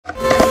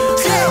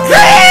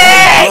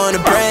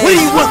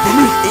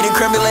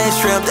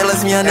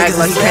young niggas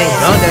like you ain't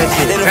done that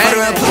shit.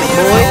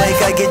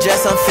 Like I get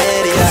dressed, I'm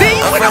fitty.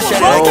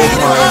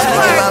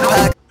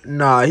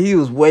 Nah, he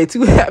was way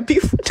too happy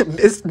to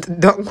miss the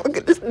dunk. Look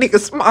at this nigga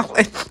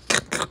smiling.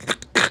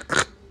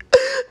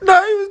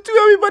 Nah, he was too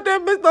happy about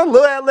that miss the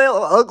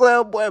little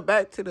ugly boy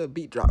back to the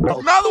beat drop.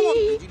 Another one.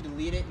 Did you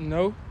delete it?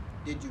 No.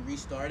 Did you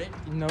restart it?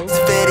 No. It's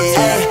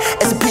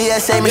a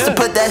PSA, Mr.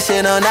 Put that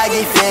shit on, I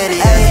get fitty.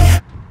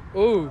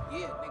 Ooh.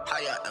 Yeah, nigga. How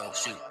y'all? Oh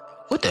shoot.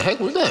 What the heck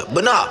was that?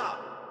 But nah.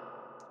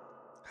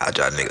 How'd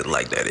y'all niggas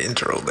like that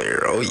intro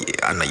there? Oh yeah,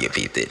 I know you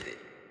peeped it.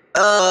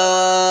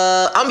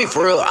 I mean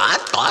for real, I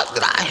thought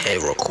that I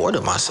had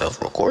recorded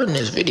myself recording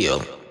this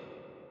video.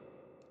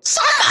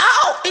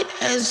 Somehow it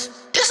has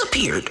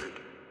disappeared.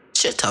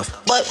 Shit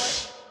tough. But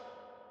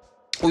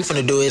what we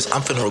finna do is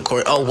I'm finna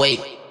record. Oh wait,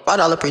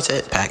 $5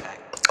 preset pack.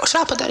 Oh,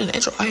 should I put that in the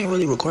intro? I ain't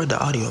really recorded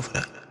the audio for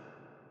that.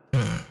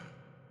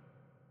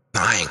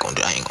 Nah, I ain't gonna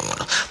do that.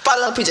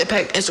 $5 preset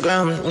pack,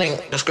 Instagram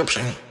link,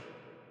 description.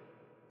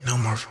 No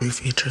more free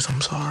features,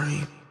 I'm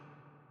sorry.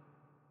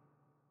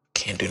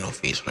 Can't do no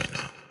feats right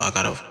now. I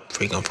gotta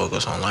freaking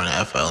focus on learning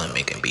FL and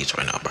making beats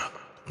right now, bro.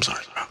 I'm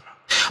sorry, bro.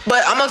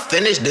 But I'm gonna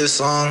finish this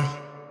song.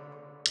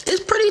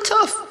 It's pretty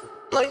tough.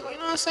 Like, you know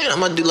what I'm saying? I'm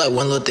gonna do like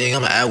one little thing.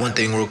 I'm gonna add one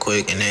thing real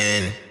quick and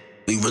then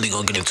we really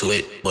gonna get into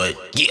it. But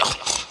yeah.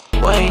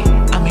 Wait,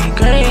 I mean,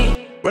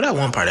 great. Where that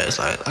one part that's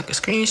like a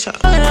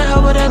screenshot. I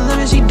help with that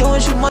little she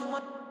doing she want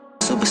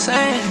Super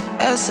Saiyan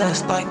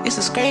SS, like it's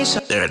a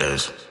screenshot. There it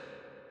is.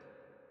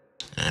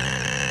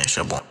 And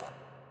Shabon.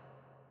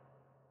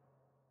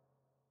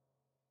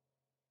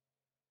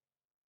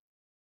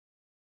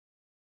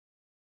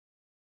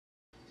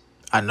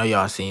 I know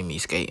y'all seen me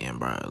skating,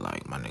 bro.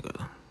 Like, my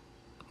nigga,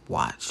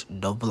 watch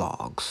the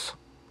vlogs.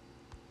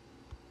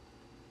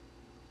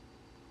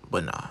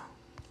 But nah,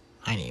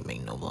 I ain't even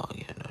make no vlog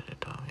yet. That's the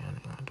time. Y'all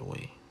nigga have to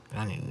wait.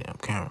 I need a damn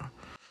camera.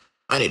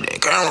 I need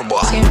that camera, boy.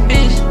 Skin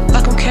bitch,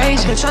 like I'm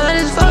caged. I'm trying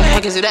to just fuck. What the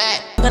heck is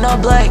that? Looking all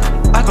black,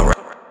 like a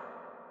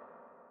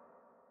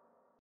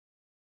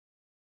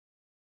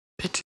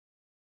Bitch.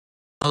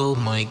 Oh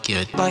my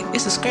god. like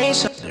it's a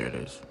screenshot. There it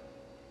is.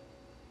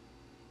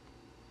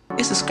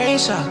 It's a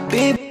screenshot,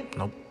 baby.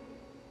 Nope.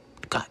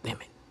 God damn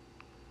it.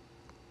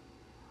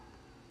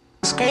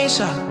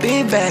 Screenshot,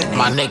 big bad nigga.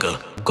 My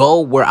nigga, go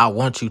where I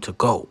want you to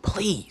go,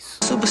 please.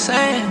 Super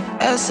Saiyan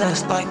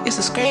SS, like it's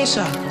a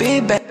screenshot,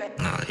 big bad.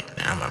 Oh,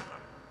 yeah, I'm a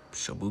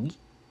shaboogie.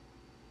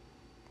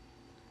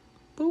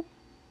 Boop.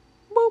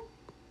 Boop.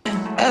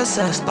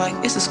 SS, like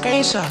it's a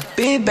screenshot,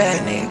 big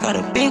bad nigga. Got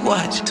a big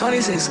watch,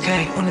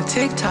 26K on the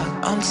TikTok.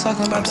 I'm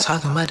talking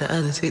about the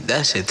other TikTok.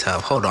 That shit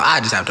tough. Hold on,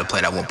 I just have to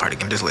play that one part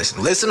again. Just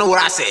listen. Listen to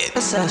what I said.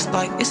 SS,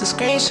 like it's a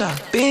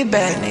screenshot, big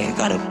bad nigga.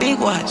 Got a big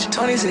watch,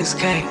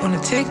 26K on the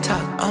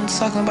TikTok. I'm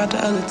talking about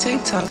the other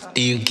TikTok.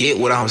 Do you get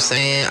what I'm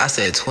saying? I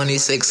said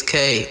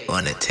 26K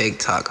on the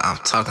TikTok. I'm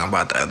talking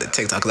about the other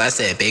TikTok. Cause I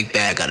said big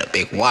bag, got a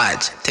big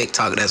watch.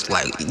 TikTok, that's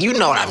like, you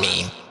know what I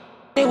mean.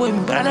 They with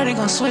me, but I know they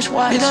gon' switch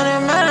watch. It don't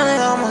even matter,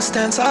 nigga, I'ma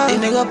stand tall. These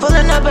nigga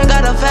pulling up and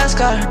got a fast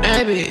car.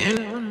 Maybe.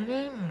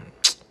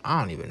 I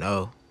don't even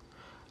know.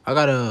 I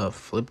gotta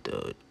flip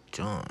the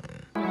John.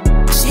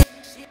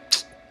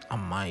 I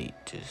might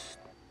just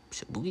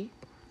Shaboogie.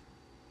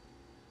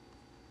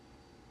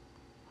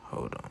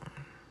 Hold on.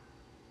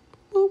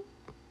 Boop.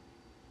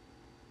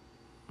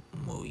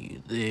 Move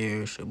you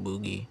there,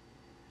 Shaboogie.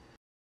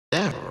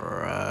 That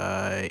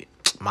right.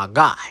 My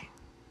guy.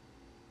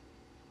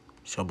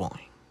 Shaboy.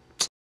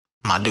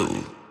 My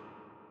dude.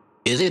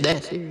 Is it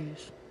that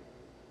serious?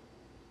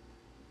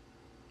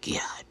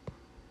 God.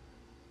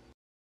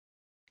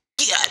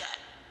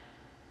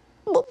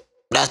 Boop.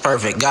 That's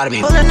perfect. Gotta be.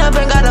 Pulling up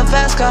and got a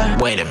fast car.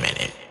 Wait a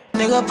minute.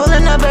 Nigga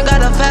pulling up and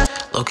got a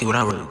fast. Loki, what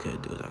I really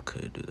could do is I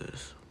could do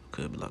this.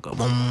 Could be like a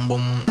boom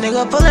boom.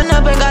 Nigga pulling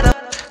up and got a.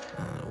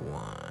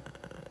 One.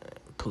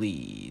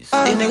 Please.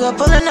 These nigga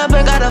pulling up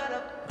and got a.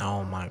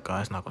 Oh my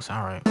god, it's not gonna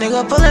sound right.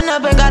 Nigga pulling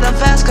up and got a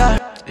fast car.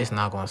 It's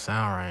not gonna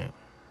sound right.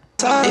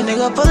 These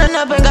nigga pulling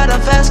up and got a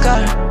fast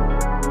car.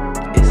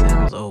 It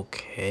sounds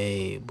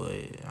okay, but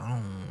I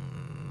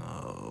don't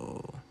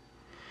know.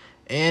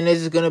 And this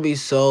is gonna be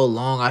so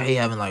long. I hate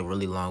having like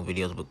really long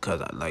videos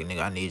because I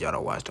need y'all to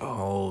watch the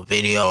whole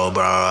video,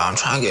 bro. I'm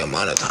trying to get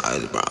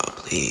monetized, bro.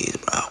 Please,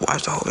 bro,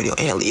 watch the whole video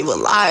and leave a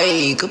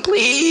like,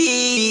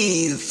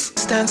 please.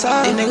 Stand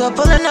tall. These nigga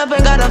pulling up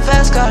and got a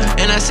fast car.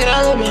 And I see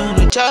that little bit on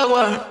the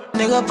Jaguar.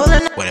 Nigga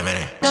pulling up. Wait a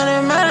minute. Don't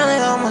even matter,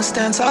 nigga, I'ma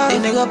stand tall. These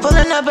nigga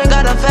pulling up and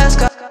got a fast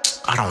car.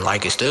 I don't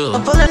like it still.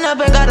 I'm pulling up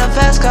and got a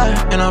fast car.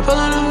 And I'm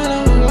pulling up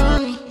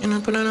and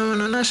I'm pulling up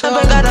and I'm Up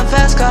and got a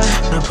fast car.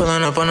 And I'm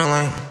pulling up on the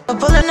line. I'm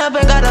pulling up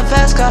and got a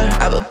fast car.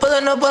 I been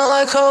pulling up on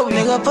like Kobe.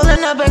 Nigga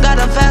pulling up and got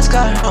a fast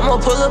car. I'ma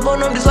pull up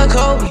on them just like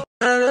Kobe. Up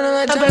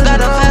and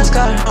got a fast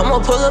car. I'ma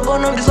pull up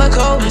on them just like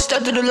Kobe.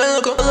 Step to the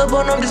lane like a pull up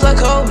on them just like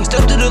Kobe.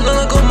 Step to the lane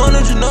like a Manu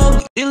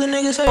Ginobili. These little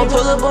niggas say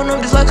pull up on them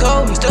just like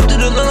Kobe. Step to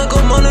the lane like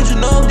a Manu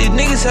Ginobili. These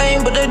niggas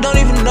hating but they don't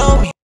even know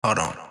me. Hold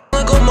on.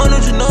 Like a Manu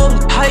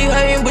Ginobili. How you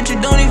hating but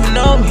you don't even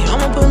know me?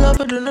 I'ma pull up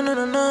at the no.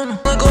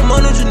 Like a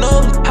Manu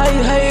Ginobili. How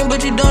you hating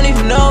but you don't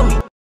even know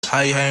me? How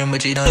you hating,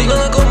 but you don't even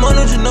look like a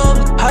Manu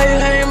Ginobili. How you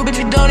hating, but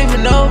you don't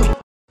even know me.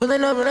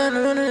 Pulling up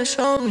and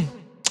show me.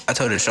 I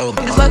told her to show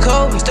me. It's like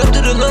Kobe. Step to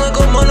the look like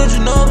a Manu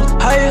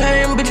Ginobili. How you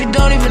hating, but you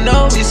don't even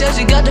know me. She said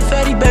she got the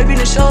fatty baby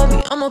to show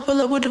me. I'ma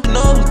pull up with the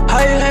Ginobili.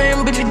 How you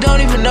hating, but you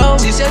don't even know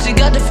me. She said she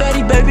got the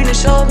fatty baby to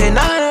show me. And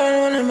I don't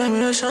wanna make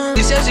me to show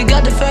me. She said she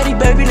got the fatty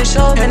baby to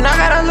show me. And I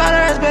got a lot of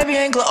ass, baby,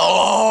 ain't glow.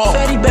 Oh,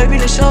 fatty baby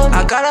to show me.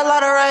 I got a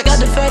lot of racks.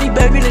 Got the fatty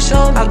baby to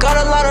show me. I got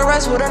a lot of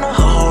racks with no.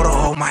 Hold on,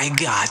 oh my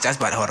gosh, that's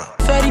about to hold on.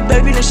 Fatty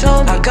baby to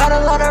show me. I got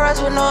a lot of racks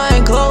with no, I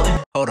ain't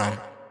glowing. Hold on.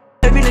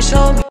 Baby to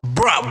show me.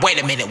 Bruh, wait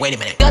a minute.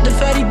 Got the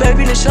fatty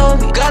baby to show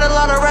me. Got a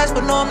lot of racks,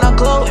 but no, I'm not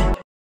glowing.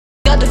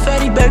 Got the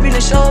fatty baby to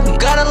show me.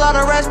 Got a lot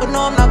of racks, but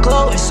no, I'm not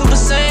glowing. Super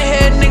Saiyan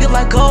head nigga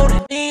like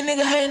golden. These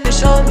nigga hating to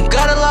show me.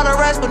 Got a lot of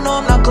racks, but no,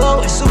 I'm not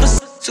glowing. Super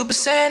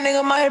Saiyan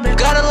nigga might have been.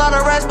 Got a lot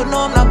of racks, but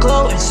no, I'm not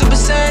glowing. Super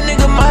Saiyan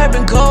nigga might have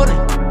been golden.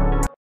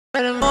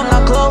 I'm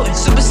not glowing.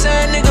 Super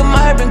Saiyan nigga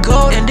might have been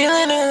golden. And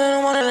dealing nigga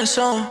don't wanna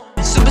show him.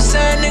 Super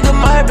Saiyan nigga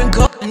might have been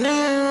golden.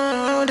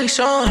 They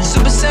showing.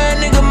 Super Saiyan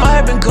nigga might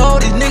have been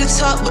cold. These niggas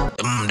talk, but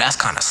that's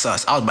kinda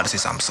sus. I was about to say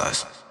something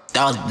sus.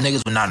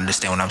 Niggas would not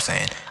understand what I'm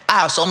saying. I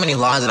have so many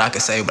lines that I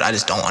could say, but I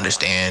just don't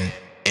understand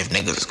if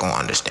niggas is gonna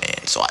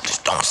understand. So I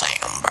just don't say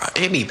them, bro.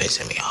 It be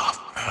pissing me off,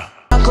 bro.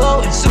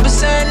 Super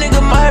Saiyan nigga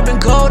might have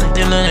been cold. Super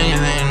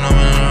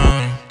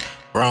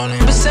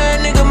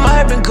Saiyan nigga might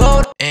have been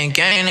cold. Ain't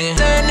game nigga.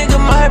 Saiyan nigga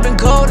might have been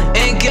cold.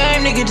 Ain't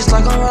game nigga just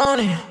like I'm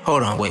Ronin.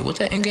 Hold on, wait, was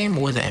that Endgame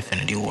or was that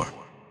Infinity War?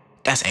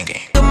 That's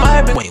Endgame.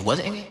 Wait, was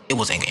it Endgame? It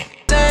was Endgame.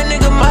 That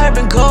nigga might have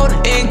been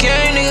golden.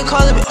 Endgame, nigga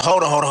calling me.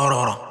 Hold on.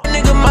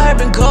 Nigga might have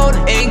been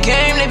golden.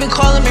 Endgame, they been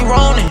calling me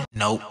Ronin.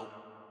 Nope.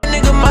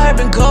 Nigga might have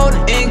been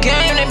golden.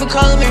 Endgame, they been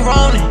calling me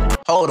Ronin.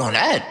 Hold on,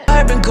 that might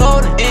have been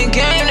golden.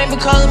 Endgame, they been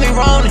calling me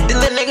Ronin. These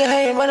little niggas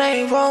hating, but I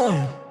ain't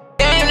rolling.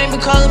 Game, they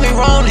been calling me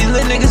Ronin. These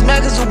little niggas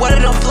mad cause the water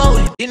done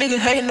floating. These niggas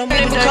hating on me,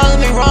 they been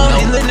calling me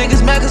Ronin. These little niggas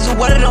mad cause the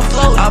water done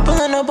floating. I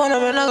pulling up on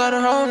them and I got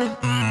a Ronin.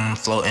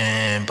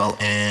 Floating,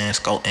 boating,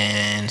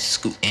 scoting,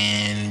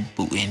 scooting,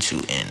 booting,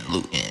 shooting,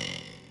 looting.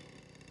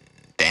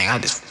 Dang, I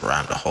just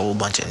rhymed a whole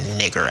bunch of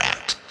nigger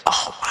act.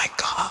 Oh my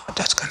god,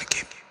 that's gonna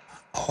get me.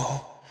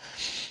 Oh,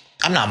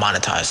 I'm not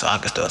monetized, so I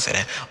can still say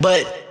that.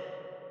 But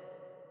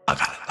I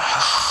got it.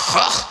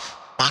 Oh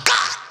my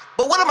god.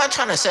 But what am I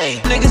trying to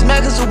say? Niggas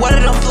mad cause the water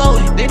done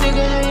floating. They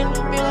niggas hating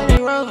on me like they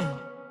rolling.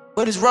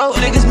 What is road?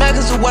 Niggas mad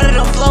cause the water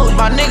done floating.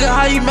 My nigga,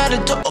 how you mad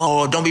at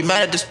don't be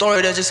mad at the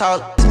story, that's just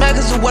how it's mad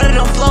cause the water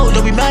done floating.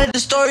 Don't be mad at the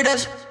story,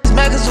 that's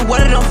mad cause the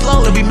water done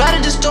floating. Don't be mad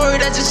at the story,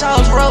 that's just how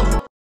it's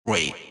wrote.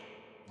 Wait,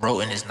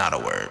 written is not a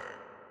word.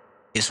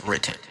 It's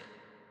written.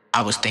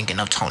 I was thinking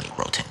of Tony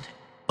Roten.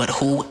 But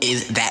who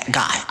is that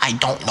guy? I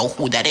don't know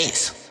who that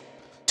is.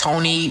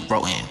 Tony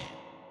Roten.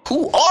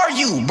 Who are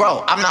you,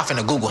 bro? I'm not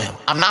finna Google him.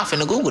 I'm not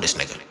finna Google this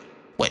nigga.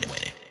 Wait a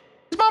minute.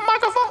 Is my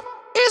microphone?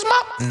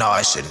 No,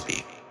 it shouldn't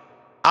be.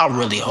 I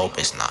really hope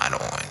it's not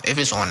on. If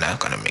it's on, that's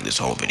gonna make this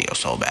whole video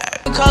so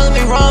bad. They calling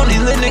me wrong.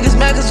 These little niggas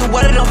mad cause the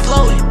water done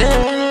floating.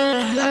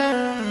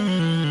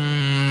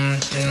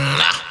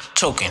 Nah,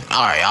 choking.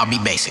 Alright, I'll be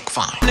basic,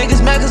 fine.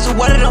 Niggas mad cause the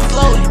water done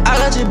floating. I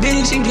got your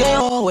bitty, she gay.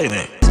 Oh, wait a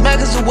minute. Mad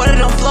cause the water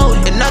done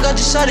floating. And I got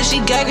your shawty, she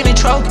gagging and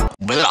choking.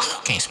 Blah,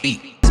 can't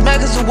speak.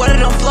 Mad cause the water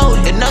done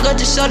floating. And I got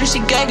your shawty, she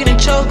gagging and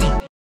choking.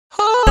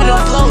 Water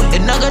done floating.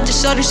 And I got your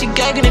shawty, she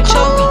gagging and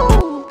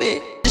choking.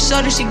 The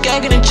shawty, she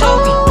gagging and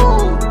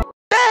choking.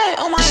 Bad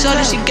on my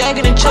shawty, she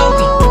gagging and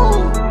choking.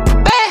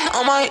 Bad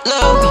on my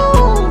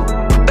love.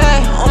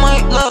 Bad on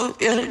my love.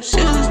 Yeah, she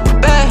was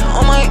bad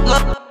on my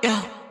love.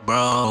 Yeah.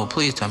 Bro,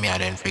 please tell me I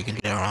didn't freaking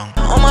do that wrong.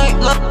 On my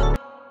love.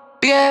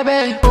 Yeah,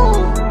 bad.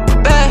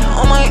 Bad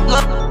on my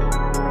love.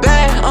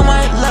 Bad on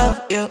my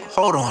love. Yeah,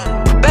 hold on.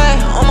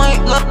 Bad on my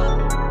love.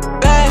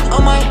 Bad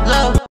on my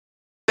love.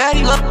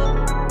 Baddie love.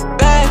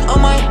 Bad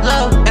on my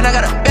love. And I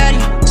got a baddie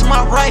to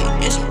my right.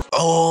 It's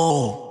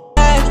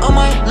bad on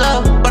my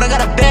love. But I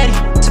got a baddie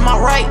to my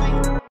right.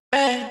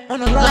 Bad on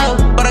the love.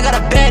 But I got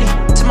a baddie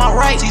to my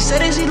right. She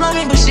said that she love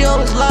me, but she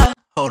always lie.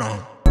 Hold on.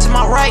 To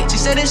my right, she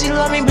said that she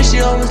love me, but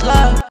she always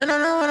lie.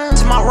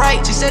 To my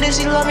right, she said that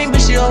she love me,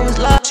 but she always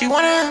lie. She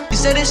wanna, she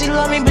said that she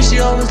love me, but she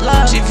always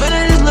lie. She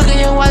finna just look in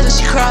your eyes and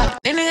she cry.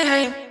 They nigga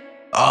hate.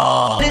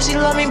 Oh. Then she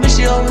love me, but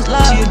she always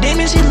lie. She a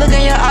demon, she look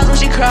in your eyes when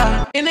she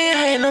cry. They nigga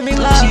hating on me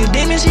lie. She a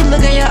demon, she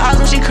look in your eyes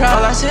when she cry.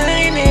 All I said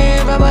ain't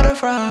it, my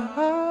butterfly.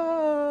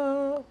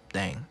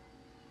 Dang,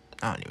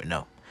 I don't even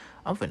know.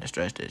 I'm finna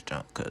stretch this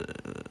junk, cause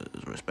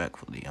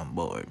respectfully, I'm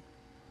bored.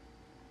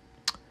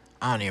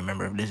 I don't even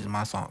remember if this is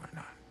my song or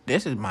not.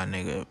 This is my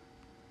nigga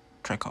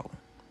Treco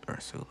or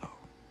Sulo.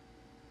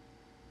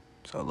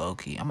 So low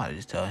key, I might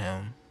just tell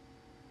him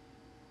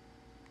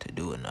to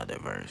do another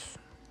verse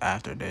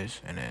after this,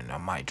 and then I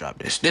might drop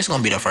this. This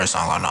gonna be the first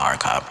song on the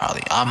archive,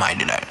 probably. I might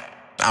do that.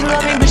 I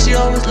might do that. But she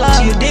always lie.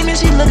 She a demon,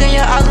 she look in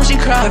your eyes when she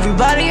cry.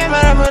 Everybody get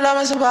mad at me, but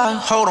I'm survive.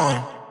 Hold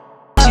on.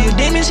 She a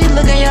demon, she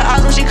look in your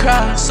eyes when she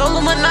cry.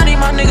 Solo Illuminati,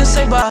 my nigga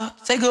say bye,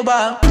 say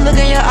goodbye. She look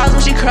in your eyes when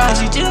she cry.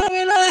 She just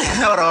me like,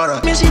 hold on.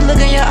 She look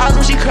in your eyes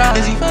when she cry.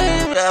 Is he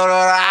fucking? Hold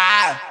on.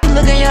 She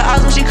look in your eyes.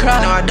 cry.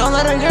 No, I don't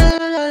let her get her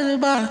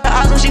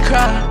eyes when she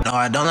cry. No,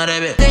 I don't let that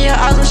bitch. In your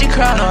eyes when she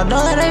cry. No, I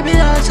don't let her be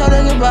there, I told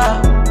her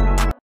goodbye.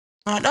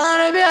 No, I don't let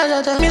her be there,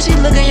 I told her. Me, she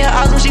look in your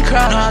eyes when she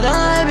cry. No, I don't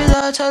let her be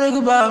there, I told her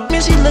goodbye. Me,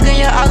 she look in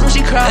your eyes when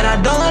she cry. And I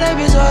don't let her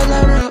be, so I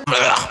let her.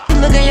 She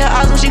look in your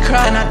eyes when she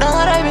cry. And I don't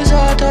let her be, so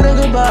I told her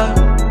goodbye.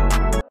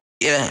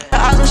 Yeah. Her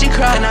eyes when she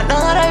cry. And I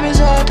don't let her be,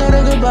 so I told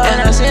her goodbye.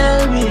 And I seen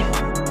her be.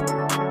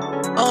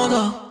 Oh,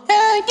 go.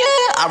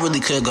 I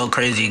really could go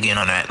crazy again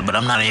on that, but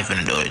I'm not even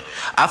finna do it.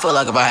 I feel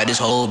like if I had this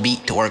whole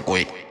beat to work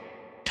with,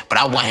 but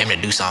I want him to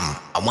do something.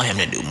 I want him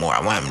to do more. I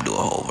want him to do a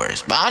whole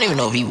verse. But I don't even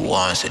know if he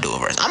wants to do a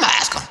verse. I'm gonna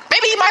ask him.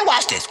 Maybe he might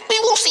watch this. We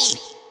will see.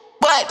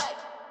 But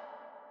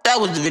that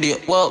was the video.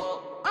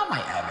 Well, I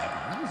might add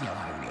that. Let me see how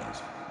many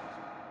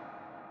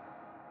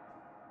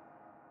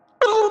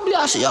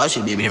videos. Y'all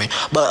should be able to hear me.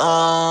 But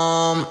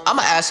I'm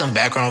gonna add some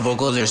background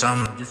vocals or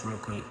something just real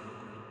quick.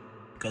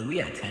 Because we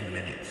had 10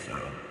 minutes, so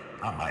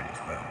I might as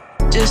well.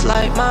 Just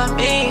like my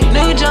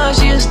new John,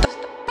 she is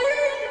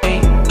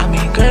wait, I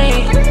mean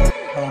green.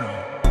 Hold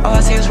on. All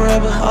I see is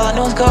red, but all I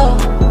know is gold.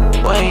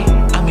 Wait,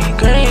 I mean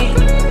green.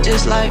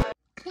 Just like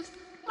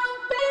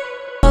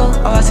all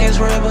I see is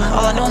red, but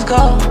all I know is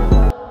gold.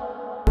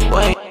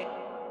 Wait.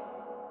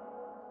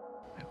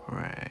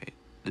 Right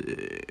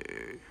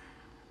there.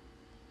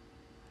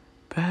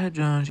 Bad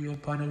John, you're a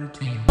part of the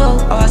team. All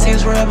I see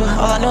is red, but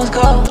all I know is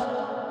gold.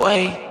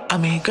 Wait, I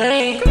mean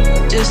green.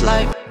 Just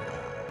like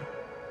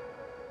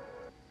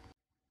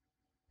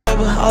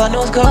all I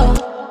know is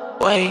gold.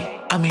 Wait,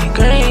 I mean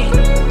green.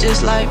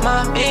 Just like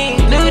my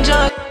new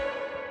John.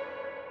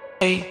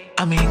 Wait,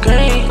 I mean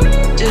green.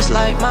 Just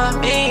like my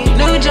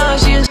new John,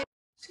 she is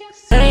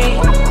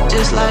green.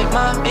 Just like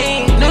my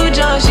new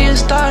John, she is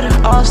starter.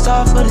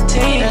 All-star for the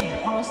team.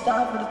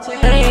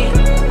 Green.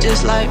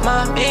 Just like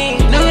my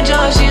new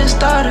John, she is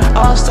starter.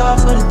 All-star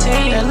for the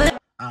team. I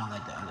don't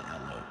like that. I'm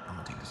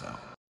gonna take this out.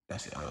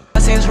 That's it. I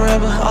see it's red,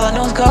 but all I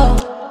know is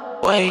gold.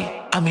 Wait,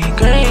 I mean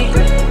green.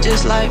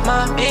 Just like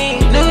my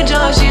new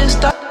John, she is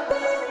starter.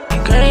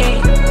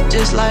 Green.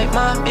 Just like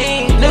my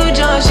new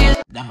John, she is.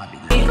 That might be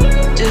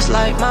good. Just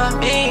like my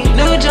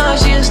new John,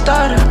 she is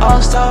starter.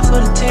 All-star for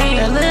the team.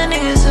 That little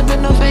nigga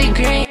sippin' no fake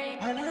green.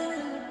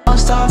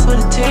 All-star for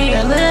the team.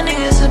 That little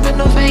nigga sippin'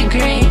 no fake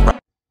green.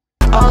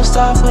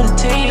 All-star for the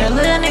team. That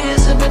little nigga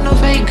sippin' no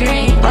fake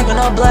green. Rockin'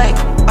 all black,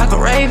 like a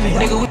raven.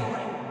 Nigga, we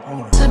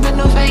sippin'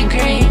 no fake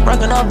green.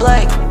 Rockin' all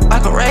black,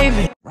 like a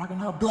raven.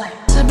 Rockin' up black.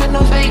 Sippin'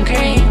 no fake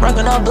green.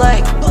 Rockin' all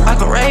black, like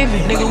a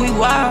raven. Nigga, we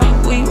wild,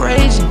 we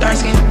raging. Dark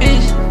skin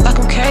bitch, like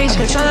I'm Cajun.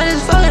 Been tryna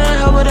just fuckin' her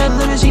help with that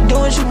little bitch. She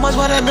doing too much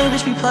while that little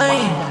bitch be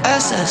playing.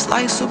 SS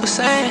like Super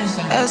Saiyan.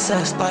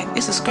 SS like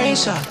it's a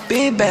screenshot.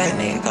 Big bad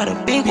nigga, got a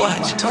big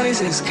watch.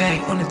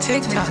 26K on the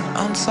TikTok.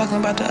 I'm talking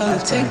about the other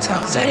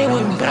TikTok. Say they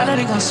with me, but I know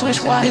they gon' switch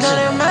watch. It don't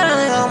even matter,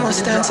 nigga, I'ma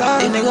stand tall.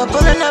 This nigga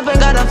pullin' up and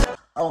got a.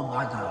 Oh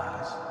my gosh.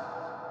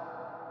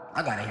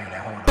 I gotta hear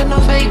that. Hold on. No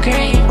fake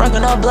green,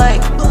 rockin' all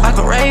black, like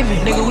a raven.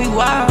 Nigga, we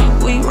wild,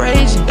 we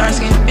raging. Dark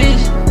skin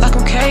bitch, like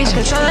I'm Cajun.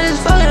 Been tryna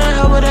just fuckin' her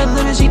help with that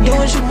little bitch. She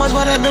doing too much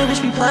while that little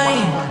bitch be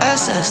playing.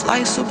 SS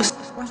like Super.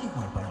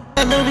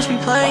 That little bitch be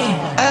playing.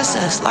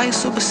 SS like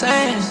Super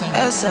Saiyan.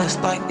 SS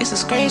like it's a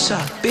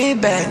screenshot.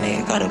 Big bad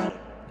nigga, got a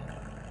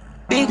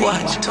big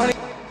watch. 20. I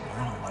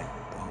don't like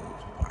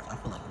those parts. I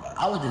feel like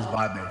I was just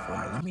vibing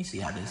for it. Let me see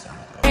how this sounds.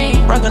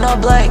 Rockin' all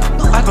black,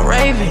 like a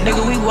raven.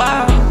 Nigga, we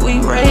wild, we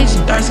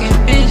raging. Dark skin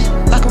bitch,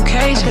 like I'm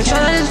Cajun. Been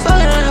tryna just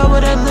fuckin' her help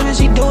with that little bitch.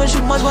 She doing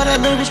too much while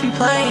that little bitch be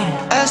playing.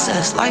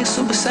 SS like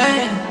Super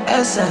Saiyan.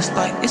 SS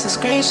like it's a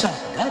screenshot.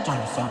 That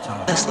joint is so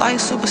tight. SS like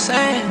Super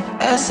Saiyan.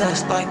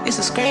 SS like it's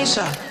a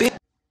screenshot. Big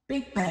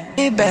bad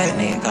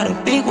nigga, got a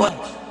big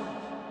watch.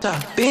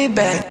 Big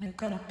bad nigga,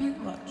 got a big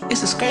watch.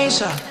 It's a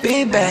screenshot.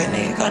 Big bad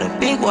nigga, got a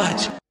big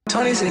watch.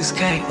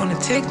 26K on the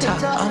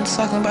TikTok. I'm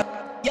talking about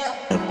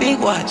the big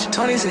watch.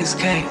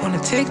 26K on the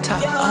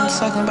TikTok. I'm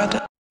talking about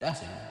the.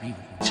 That's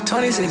beautiful.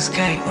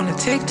 26K on the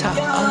TikTok.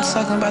 I'm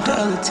talking about the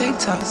other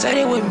TikTok. Say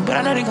they with me, but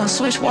I know they gon'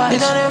 switch watch.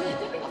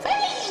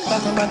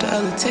 Talking about the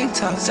other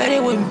TikTok. Say they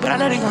with me, but I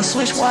know they gon'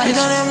 switch watch. It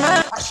don't even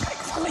matter.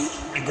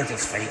 Niggas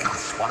is fake. I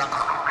swear to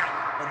God.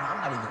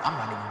 I'm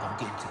not even gonna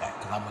get into that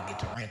because I'm gonna get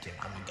to ranting.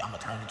 I'm gonna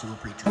turn into a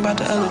preacher. About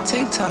the other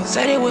TikTok.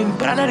 Say they with me,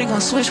 but I know they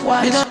gon' switch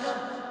watch.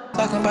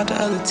 Talking about the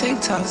other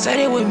TikTok. Say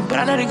they with me, but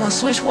I know they gon'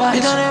 switch watch.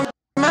 It don't even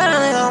matter,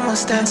 nigga, I'ma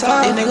stand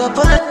tall. This nigga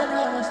pullin',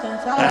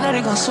 but I know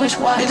they gon' switch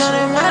watch. It don't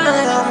even matter,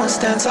 nigga, I'ma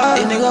stand tall.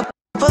 This nigga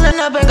pullin'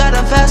 up and got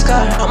a fast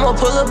car. I'ma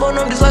pull up on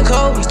them just like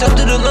Kobe. Step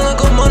to the line like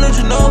I'm on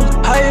you know.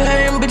 How you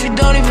hatin', but you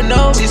don't even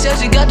know. She said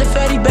she got the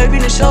fatty baby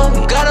to show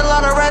me. Got a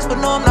lot of rats, but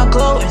no, I'm not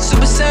glowing.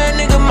 Super Saiyan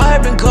nigga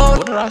might have been cold.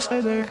 What did I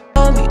say there?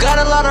 Got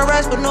a lot of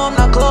rats, but no, I'm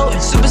not glowing.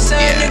 Super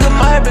Saiyan nigga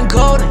might have been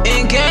golden.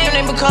 In game,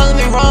 they been calling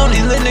me Ron.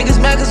 These little niggas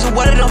mad cause the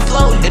water done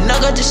floating. And I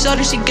got the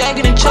shorty, she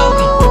gagging and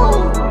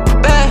choking.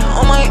 Bad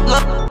on my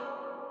love.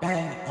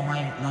 Bad on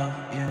my love,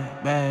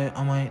 yeah. Bad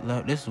on my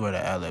love. This is where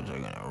the ad-libs are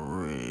gonna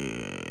really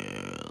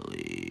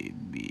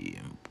be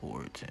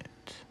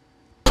important.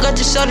 I got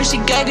the shorty, she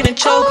gagging and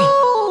choking.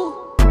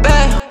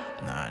 Bad.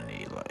 Nah, I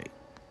need like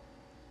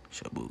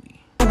Shabu.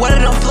 water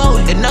done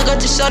floating. And I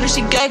got the shorty,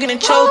 she gagging and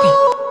choking.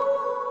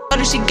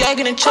 She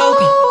gagging and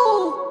choking.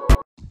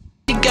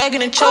 She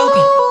gagging and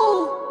choking.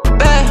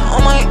 Bad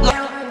on my luck.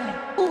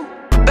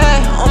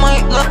 Bad on my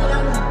luck.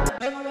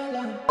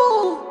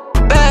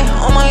 Bad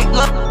on my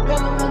luck.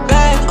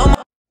 Bad on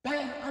my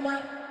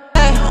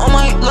bad on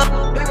my luck.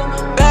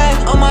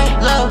 Bad on my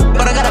love.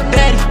 But I got a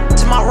baddie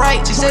to my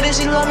right. She said that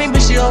she love me,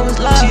 but she always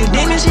lie. She a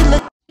demon, she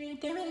look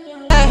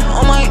bad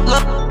on my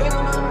luck.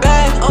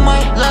 Bad on my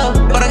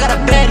love. But I got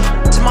a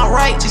baddie to my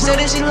right. She said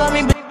that she love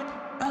me, but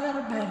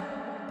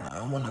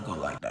I wanna go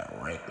like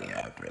directly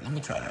after it. Let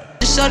me try that.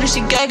 the shorty, she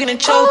gagging and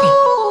choking.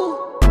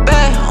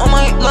 Bad on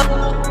my luck.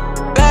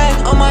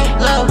 Bad on my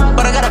love.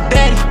 But I got a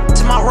baddie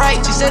to my right.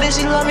 She said that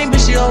she love me, but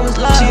she always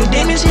lie. She a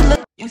demon, she look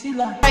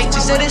right. She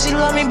said that she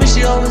love me, but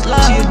she always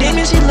lie. She a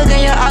demon, she look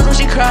in your eyes when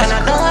she cries. And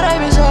I know how that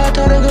bitch, so I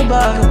told her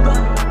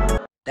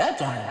goodbye. That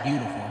joint is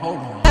beautiful. Hold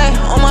on. Bad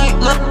on my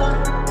luck.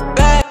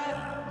 Bad.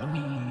 Let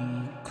me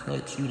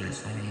cut you the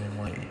same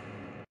way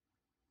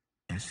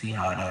and see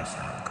how that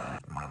sounds. Cause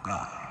my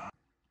God.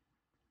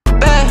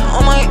 Bad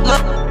on my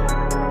luck.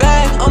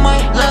 Bad on my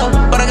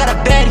love. But I got a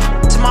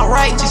baddie to my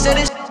right. She said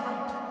it's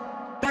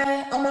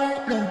bad on my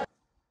love.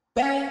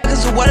 Bad.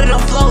 Cause the water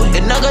done floating.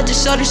 And I got the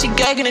shorty, she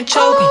gagging and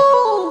choking.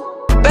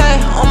 Bad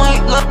on my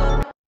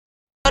luck.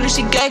 Shorty,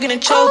 she gagging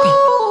and choking.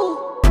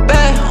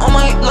 Bad on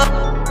my luck.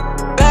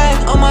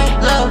 Bad on my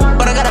love.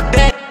 But I got a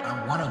bad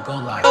I wanna go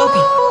like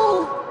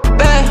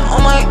bad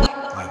on my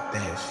like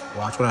this.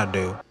 Watch what I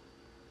do.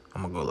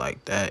 I'm gonna go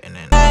like that, and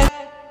then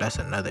that's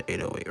another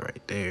 808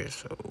 right there.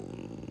 So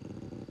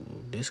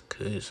this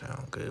could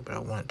sound good, but I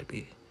want it to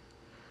be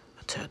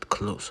a tad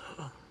closer.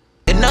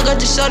 and I got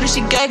the shorty,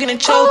 she gagging and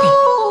choking.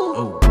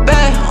 Oh,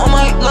 Bad on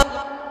my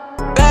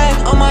love.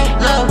 Bad on my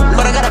love.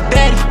 But I got a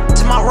baddie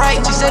to my right.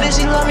 She said that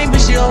she love me, but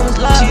she always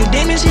lie. She a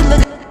demon, she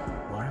look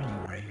why are you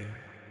right here?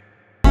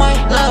 my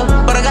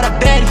love. But I got a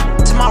baddie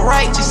to my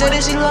right. She said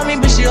that she love me,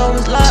 but she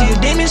always lie. She a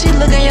demon, she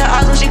look in your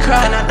eyes when she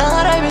cry. And I know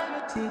how that bitch.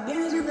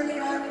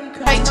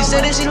 Right. She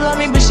said that she love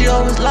me, but she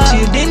always lie.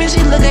 She a demon,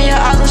 she look in your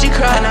eyes when she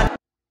cry. And I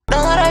know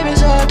how that bitch,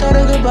 so I told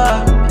her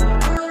goodbye.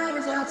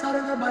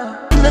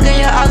 Look in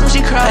your eyes when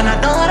she cry. And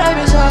I know how that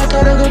bitch, so I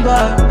told her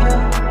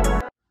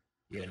goodbye.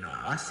 Yeah, no,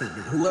 I said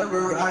that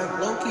whoever I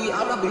low-key,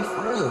 I'ma be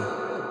for real.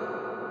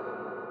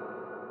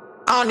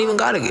 I don't even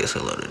gotta get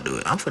Solo to do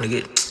it. I'm finna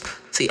get.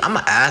 See,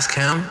 I'ma ask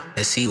him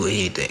and see what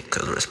he think.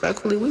 Cause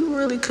respectfully, we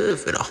really could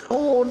fit a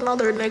whole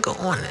nother nigga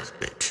on this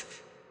bitch.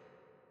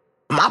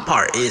 My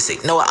part is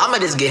sick. No, I'ma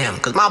just get him.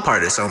 Cause my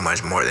part is so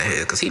much more than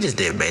his. Cause he just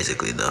did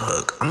basically the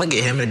hook. I'ma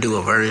get him to do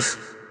a verse.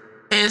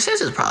 And since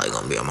it's probably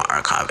gonna be on my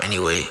archive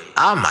anyway,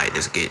 I might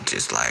just get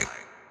just like,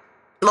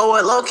 you know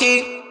what,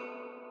 low-key?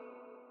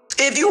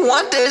 If you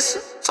want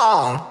this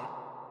song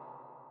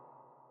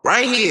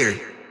right here,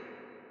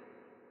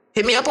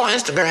 hit me up on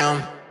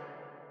Instagram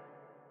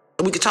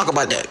and we can talk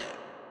about that.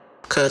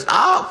 Cause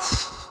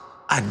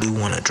I do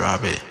want to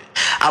drop it.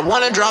 I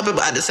want to drop it,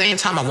 but at the same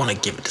time, I want to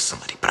give it to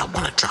somebody. But I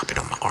want to drop it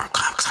on my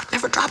archive because I've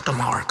never dropped on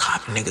my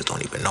archive. Niggas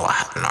don't even know I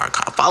have an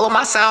archive. Follow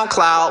my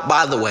SoundCloud,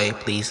 by the way,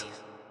 please.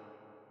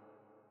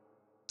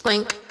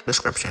 Link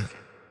description.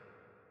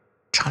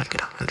 Trying to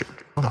get 100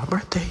 on my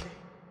birthday.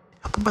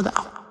 Help a brother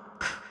out.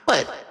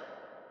 But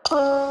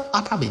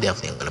I probably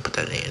definitely am gonna put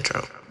that in the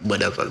intro. But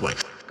that's what I'm going.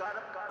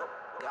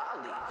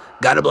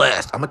 Got a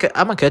blast. I'm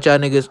gonna catch y'all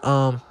niggas.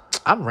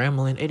 I'm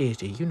rambling.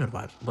 ADHD, you know the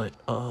vibes. But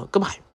goodbye.